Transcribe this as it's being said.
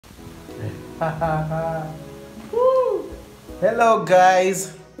Hello guys,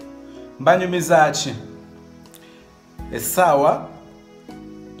 mbanyumizachi esawa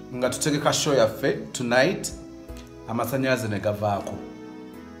nga tutegeka show yaffe tonight amasanyaze negavaako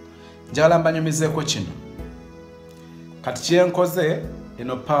njala mbanyumizeko kino kati kyenkoze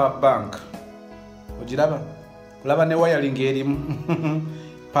eno power bank ogiraba kulaba ne wiring erimu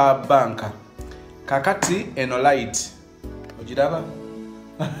power bank kakati eno light ogiraba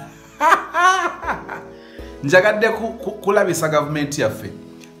njagadde kulabisa government yaffe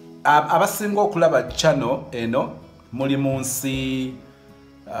abasinga okulaba channel eno muli mu nsi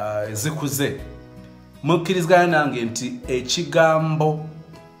zikuze mukkiriziganya nange nti ekigambo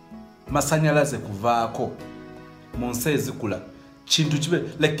masanyalaze kuvaako mu nsi ezikula kintu kibe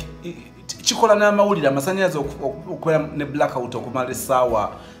like kikola n'amawulire amasanyalaze okubeera ne blackout okumala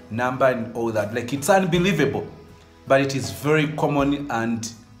essaawa number and all that, like it's unbelievable but it is very common and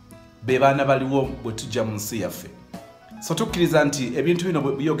bebaana baliwo bwe tujja mu nsi yaffe. So tukkiriza nti ebintu bino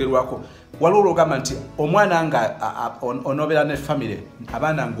biyogerwako waliwo olwogamba nti omwana nga onobeera ne family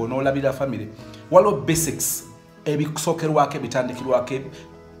abaana nga onoolabira family waliwo basics ebisookerwako ebitandikirwako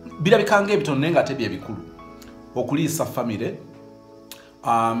birabikanga ebitono naye nga ate byebikulu okuliisa family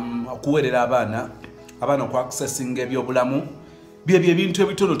okuweerera abaana okwaccessinga ebyobulamu byebyo ebintu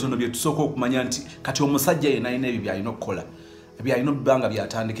ebitonotono bye tusooka okumanya nti kati omusajja yenna alina ebyo byalina okukola byalina obbanga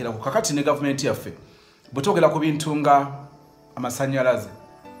byatandikirako kakati ne gavumenti yaffe bwetwogera ku bintu nga amasanyalaze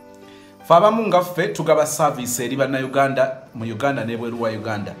fe abamu nga ffe tugaba service eri bannayuganda mu Uganda n'ebweru wa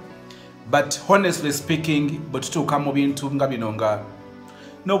Uganda but honestly speaking bwe tutuuka mu bintu nga bino nga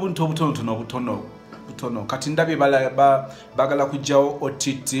n'obuntu obutono kati ndabye bagala kujjawo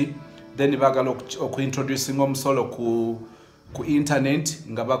OTT then bagala okuintroducing omusolo ku internet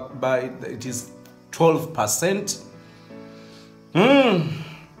nga it is 12%.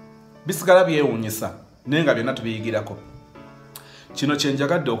 Bisigala byewuunyisa naye nga byonna tubiyigirako. Kino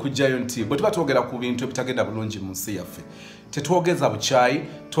kyenjagadde okujjayo nti bwe tuba twogera ku bintu ebitagenda bulungi mu nsi yaffe tetwogeza bukyayi,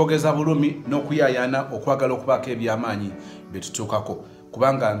 twogeza bulumi n'okuyaayaana okwagala okubaako ebyamaanyi bye tutuukako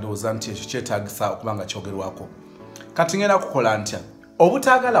kubanga ndowooza nti ekyo kyetaagisa okubanga kyogerwako. Kati ngenda kukola ntya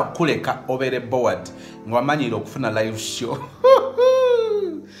obutaagala kukuleka obeere board ng'wamanyire okufuna live show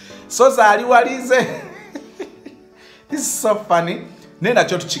so zaali walize this is so funny. Naye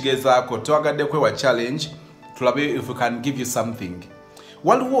nakyo tukigezaako twagadde kwewa challenge tulabe if we can give you something.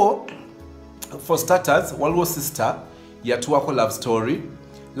 Waliwo for starters waliwo sister yatuwako love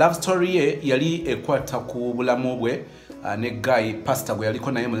story ye yali ekwata ku bulamu bwe ne guy pastor gwe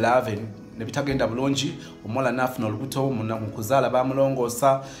yaliko naye mu love ne bitagenda bulungi omuwala n'afuna olubuto mu kuzaala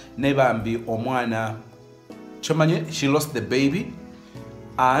bamulongoosa ne bambi omwana kyomanye she lost the baby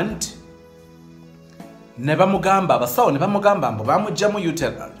and ne bamugamba abasawo ne bamugamba mbu bamugjamu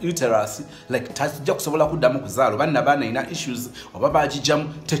uterus like tajja kusobola kuddamu kuzaala oba nabaana ina issues oba bagijjamu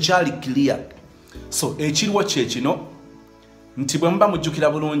tekyali clear. So ekiriwo kyekino nti bwe muba mujjukira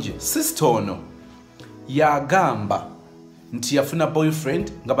bulungi sister ono yagamba nti yafuna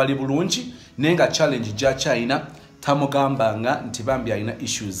boyfriend nga bali bulungi naye nga challenge gyakyalina tamugambanga nti bambi alina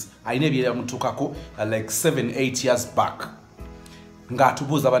issues alina ebyeyamutuukako like 7-8 years back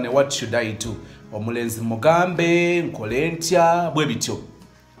ng'atubuuza bane what should I do omulenzi mugambe nkole ntya bwe bityo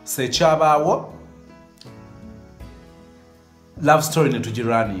sekyabaawo love story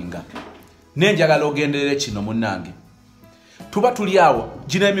netugirunninga nenjagala ogenderere kino munnange tuba tuli awo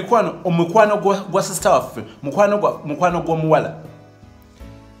gino emikwano omukwano gwa sister waffe mukwano gw'omuwala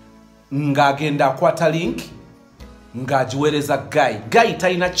ng'agenda akwata link ng'agiweereza guy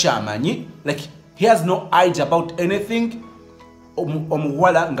talina kyamanyi like he has no idea about anything.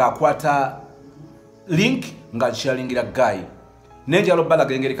 Omuwala ng'akwata link ng'agisharingira guy nenjala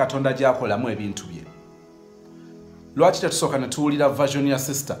obbalaga engeri Katonda gy'akolamu ebintu bye. Lwaki tetusooka ne tuwulira version ya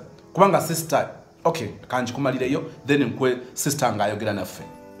sister kubanga sister okay kanjikumalirayo then nkwe sister ng'ayogera naffe.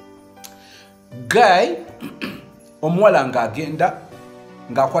 Guy omuwala ng'agenda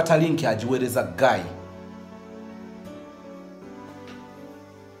ng'akwata link agiweereza guy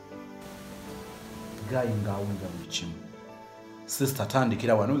ng'awulira buli kimu. Sister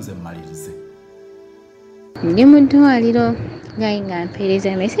tandikira wano nze mmalirize. Ndi mu ddwaliro naye nga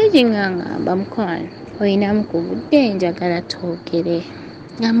mpeereza message nga ngamba mukwano olinamu ku budde njagala twogere.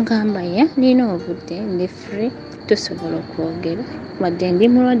 Namugamba ya nina obudde ndi free tusobola okwogera wadde ndi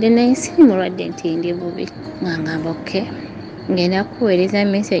mulwadde naye si mulwadde nti ndi bubi. Ngamba okay ngenda kuweereza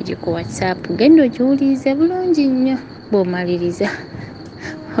message ku WhatsApp genda ogiwulirize bulungi nnyo bw'omaliriza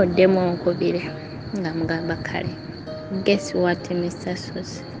oddemu onkubire. Namugamba kale. Guess what, Mr.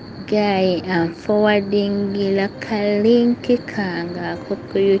 Sos? guy I'm forwarding ka link kange ako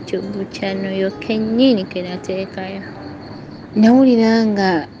ku YouTube channel yo kennyini ke nateekayo. Nawulira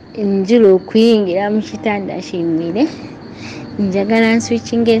nga njula okuyingira mu kitanda kimmire, njagala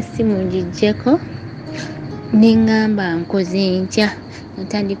nswitchinga essimu ngiggyeko ne ngamba nkoze ntya.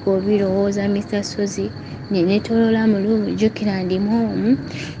 Ntandika obirowooza Mr. Sozi ne neetooloola mu luumu, jjukira ndi omu.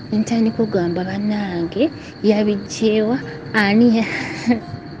 Ntandika okugamba bannange yabiggyeewa ani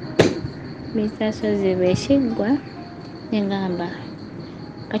Mr. Sozi bwe kiggwa ne ngamba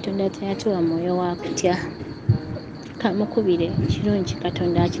Katonda teyatuwa mwoyo wa kutya. Kamukubire kirungi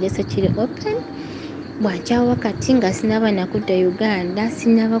Katonda akirese kiri open. Bw'ankyawa kati nga sinaba nakudda Uganda,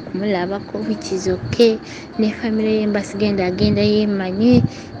 sinaba kumulabako, which is okay. Ne famire ye mbasigenda agenda yemanye,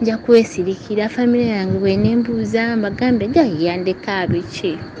 nja kwesirikira. Famire yange bwenembuuza mbagambe gayi yandeka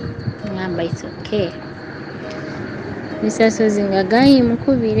biki, ngamba it's okay. Mr. Sozi nga gayi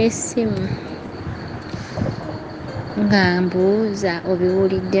mukubira essimu nga mbuuza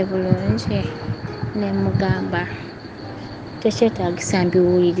obiwulidde bulungi, ne mugamba tekyetaagisa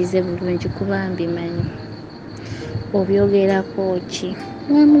mbiwulirize bulungi kuba mbimanyi. Obyogerako ki?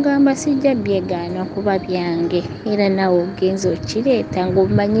 Namugamba sijja byegaana kuba byange era naawe ogenza okireeta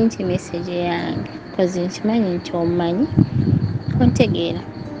ng'omanyi nti message yange, kozi nkimanyi nti omanyi ontegeera.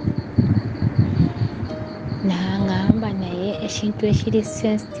 N'angamba naye ekintu ekiri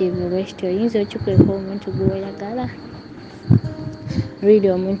sensitive bwekityo oyinza okikweka omuntu gw'oyagala, really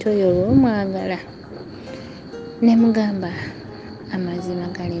omuntu oyo olw'omwagala. Ne mugamba amazima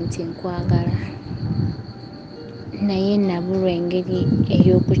gali nti nkwagala, naye nabulwa engeri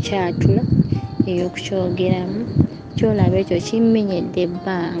ey'okukyatula, ey'okukyogeramu. Kyolaba ekyo kimmenyedde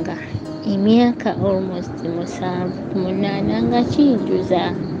ebbanga emyaka almost 7-8 nga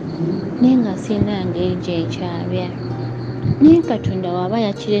kinjuza, naye nga sina ngeri gyenkyabya. Naye Katonda waba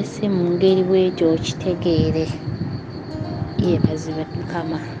yakirese mu ngeri bw'etyo okitegeere, yeebazibwe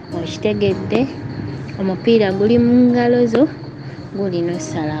Mukama. Okitegedde, omupiira guli mu ngalo zo, gulina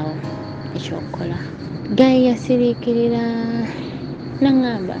osalawo ekyokukola. Gayi yasiriikirira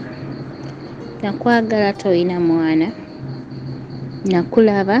n'angamba nakwagala toyina mwana,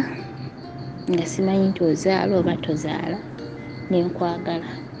 nakulaba nga simanyi nti ozaala oba tozaala, nenkwagala.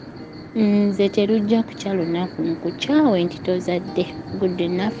 Nze terujja kukya lunaku nkukyawe nti tozadde, good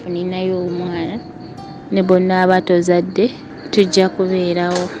enough ninayo omwana, ne bonna aba tozadde tujja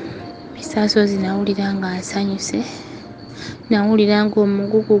kubeerawo. Mr. Sozi nawulira nga nsanyuse, nawulira nga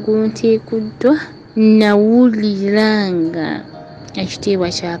omugugu guntiikuddwa, nawulira nga ekitiibwa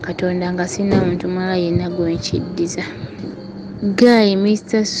kya Katonda nga sina muntu mulala yenna gwenkiddiza. Gayi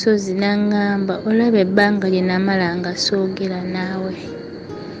Mr. Sozi n'angamba olaba ebbanga lye namala nga soogera naawe.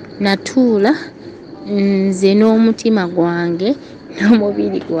 Natuula nze n'omutima gwange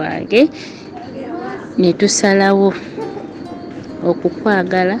n'omubiri gwange ne tusalawo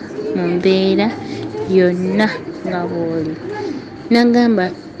okukwagala mu mbeera yonna nga bw'oli. N'agamba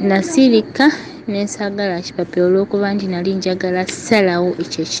nasirika nensagala kipapi olw'okuba nti nali njagala salawo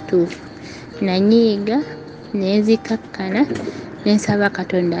ekyo ekituufu. Nanyiiga nenzikakkana nensaba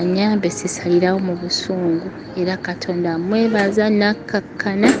Katonda anyambe sisalirawo mu busungu, era Katonda amwebaza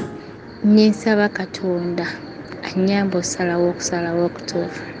nakkakkana nensaba Katonda anyambe okusalawo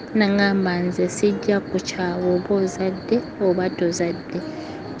okutuufu. N'angamba nze sijja kukyawa oba ozadde oba tozadde,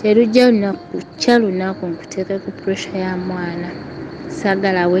 terujja kukya lunaku nkuteeke ku pressure ya mwana.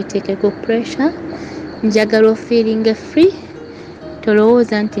 Saagala weeteeke ku pressure, njagala ofeelinge free,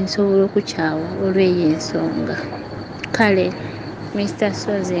 tolowooza nti nsobola okukyawa olw'eyo ensonga. Kale Mr.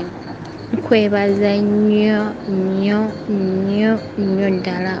 Sozi nkwebaza nnyo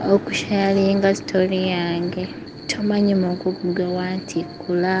ddala okusharinga story yange. Tomanyi mugugu gwe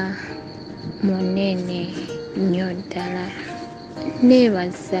wantikkula munene nnyo ddala.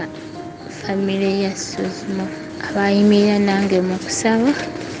 Neebaza famire ya Sozimo abayimirira nange mu kusaba,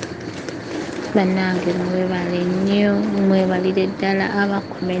 bannange mwebale nnyo, mwebalire ddala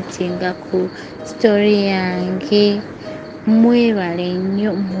abakomentinga ku story yange, mwebale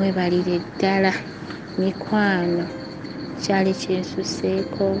nnyo, mwebalire ddala. Mukwano kyali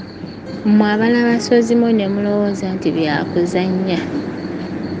kinsuseeko. Mmwe abalaba Sozimo ne mulowooza nti byakuzannya,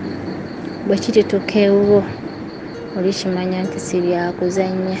 bwe kitituka ewuwo olikimanya nti si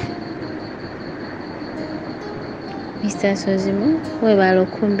byakuzannya. Mr. Sozimo webala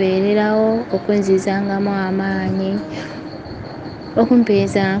okumbeererawo, okunzizangamu amaanyi,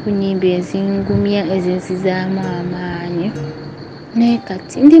 okumpeereza ku nnyimba ezingumya ezinzizaamu amaanyi. Naye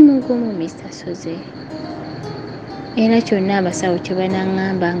kati ndi mugumu Mr. Sozi, era kyonna abasawo kye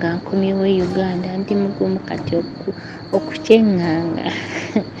banaŋŋamba nga nkomyewo Uganda ndi mugumu kati okukyeŋŋanga.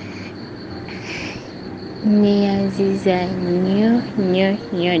 neyanziza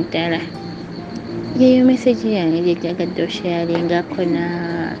nnyo ddala. Yeyo message yange gye njagadde osharingako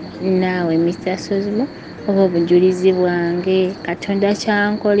naawe Mr. Sozimo oba obujulizi bwange Katonda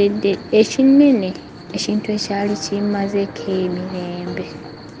kyankoledde ekinene, ekintu ekyali kimmazeeko emirembe.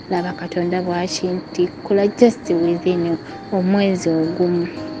 Laba Katonda bwakintikkula just within omwezi ogumu.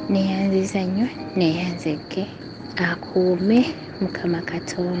 Neyanziza nnyo, neyanzeke. Akuume Mukama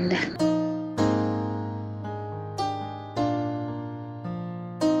Katonda.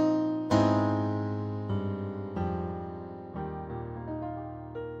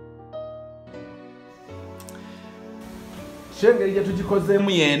 Shengeri gye tugikozeemu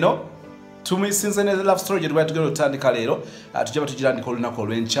yeeno tumisinze ne love story gye tubaye tugenda otandika leero tujja batugirandika olunaku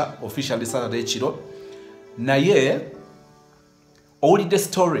olw'enkya officially Saturday ekiro naye owulidde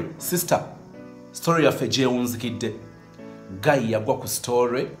story sister story yaffe gyewunzikidde Guy yagwa ku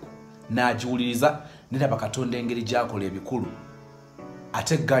story n'agiwuliriza neraba Katonda engeri gy'akola ebikulu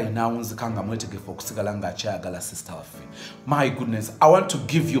ate Guy n'awunzika nga mwetegefu okusigala ng'akyayagala sister waffe. My goodness, I want to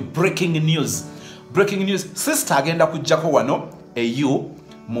give you breaking news. Breaking news, sister agenda kujjako wano eyu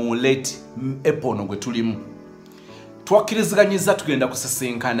mu late April gwe tulimu. Twakkiriziganyizza tugenda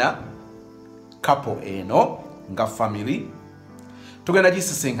kusisinkana couple eno nga family. Tugenda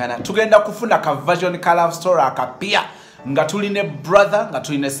gisisinkana, tugenda kufuna ka version ka love story akapia nga tuline brother, nga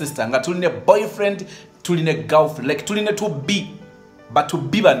tuline sister, nga tuline boyfriend, tuline girlfriend, like tuline to be, but to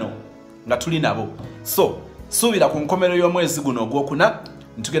be bano nga tulinabo. So, suubira ku nkomerero y'omwezi guno ogwokuna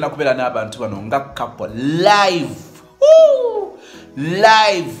ntugenda kubeera n'abantu bano nga couple live. Woo!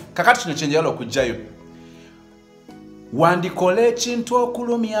 Live. Kakati kino kyenjagala okujjayo. Wandikola ekintu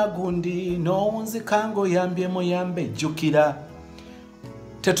okulumya gundi n'owunzika ng'oyambyemu yambe jjukira.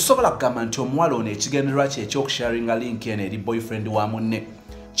 Tetusobola kugamba nti omuwala ono ekigendererwa kye ekyokusharinga link eno eri boyfriend wa munne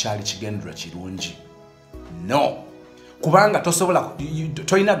kyali kigendererwa kirungi. No. Kubanga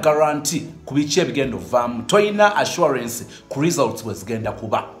toyina guarantee ku biki ebigenda ovaamu, toyina assurance ku results bwe zigenda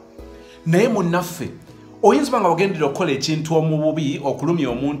kuba. Naye munnaffe oyinza nga wagendera okukola ekintu omububi, okulumya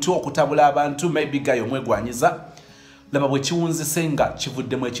omuntu, okutabula abantu, maybe Guy omwegwanyiza, laba bwe kiwunzise nga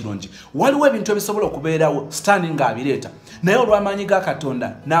kivuddemu ekirungi. Waliwo ebintu ebisobola okubeerawo Stan ng'abireeta, naye olw'amaanyi ga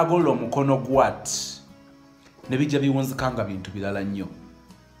Katonda n'agolola omukono gwat ne bijja biwunzika nga bintu birala nnyo.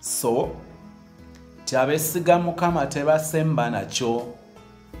 So abeesiga Mukama tebasemba nakyo.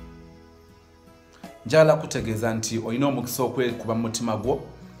 Njagala kutegeeza nti olina omukisa okwekuba mu mutima gwo,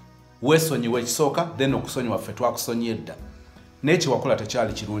 weesonyiwe ekisooka, then okusonyiwa ffe twakusonye edda. Naye kyewakola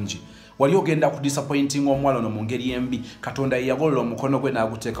tekyali kirungi. Wali ogenda ku disappointing omuwala ono mu ngeri embi, Katonda ye yagolola omukono gwe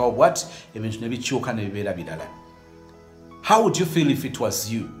n'aguteekawo bw'ati, ebintu ne bikyuka ne bibeera birala. How would you feel if it was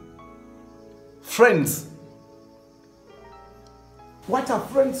you? Friends. What are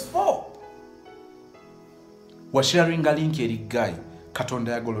friends for? Washaringa link eri Guy,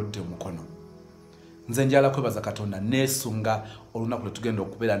 Katonda yagolodde omukono. Nze njala kwebaza Katonda nesunga olunaku lwe tugenda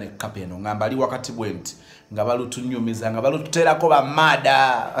okubeera ne kapa eno ngamba ali wakati bwenti nga balutunyumiza nga balututerako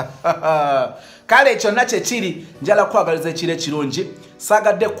bamada. Kale kyonna kye kiri njala kwagaliza ekiro ekirungi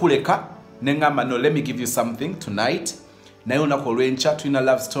saagadde kuleka ne ngamba no, let me give you something tonight. Naye olunaku olw'enkya tulina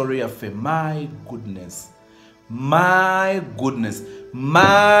love story yaffe. My goodness, my goodness,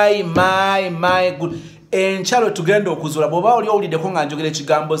 my good. Enchalo tugenda okuzuula bw'oba oli owuliddeko nga njogera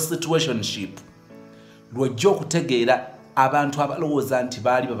ekigambo situationship, lwojja okutegeera abantu abalowooza nti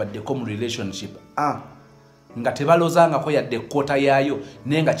baali babaddeko mu relationship nga tebalozaangako yadde ekkota yaayo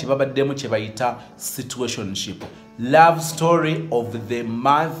naye nga kyebabaddemu kye bayita situationship. Love story of the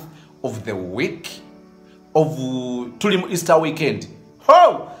month, of the week, of tuli mu Easter weekend.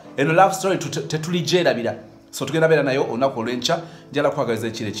 Eno love story tetuligyerabira. So tugenda beera nayo olunaku olw'enkya. Njala kwagaliza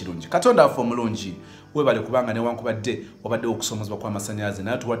ekiro ekirungi. Katonda waffe omulungi, webale kubanga newankubadde wabadde okusomozebwa kw'amasannyalaze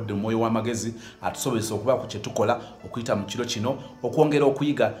naye tuwadde omwoyo w'amagezi atusobozesa okuba ku kye tukola okuyita mu kiro kino, okwongera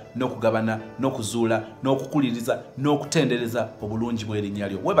okuyiga n'okugabana n'okuzuula n'okukuliriza n'okutendereza obulungi bw'erinnya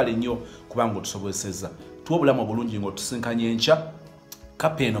lyo. Webale nnyo kubanga otusobozesezza. Tuwa obulamu obulungi ng'otusinkanye enkya.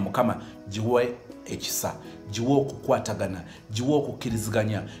 Kapa eno Mukama giwe ekisa, giwe okukwatagana, giwe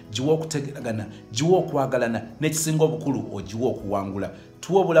okukkiriziganya, giwe okutegeragana, giwe okwagalana, n'ekisinga obukulu ogiwe okuwangula.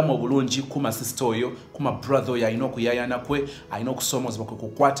 Tuwa obulamu obulungi ku masisita oyo, ku mabrother oyo alina okuyayana kwe, alina okusoomozebwa kwe,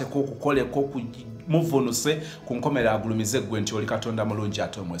 kukwateko, okukoleko, kumuvunuse, ku nkomera agulumize ggwe nti oli Katonda mulungi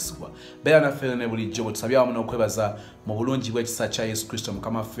ate omwesigwa. Beera naffe ne bulijjo bwe tusabye awamu n'okwebaza mu bulungi bw'ekisa kya Yesu Kristo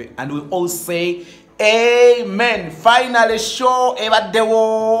Mukama ffe. And we all say amen. Finally show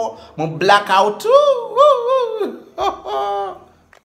ebaddewo mu blackout.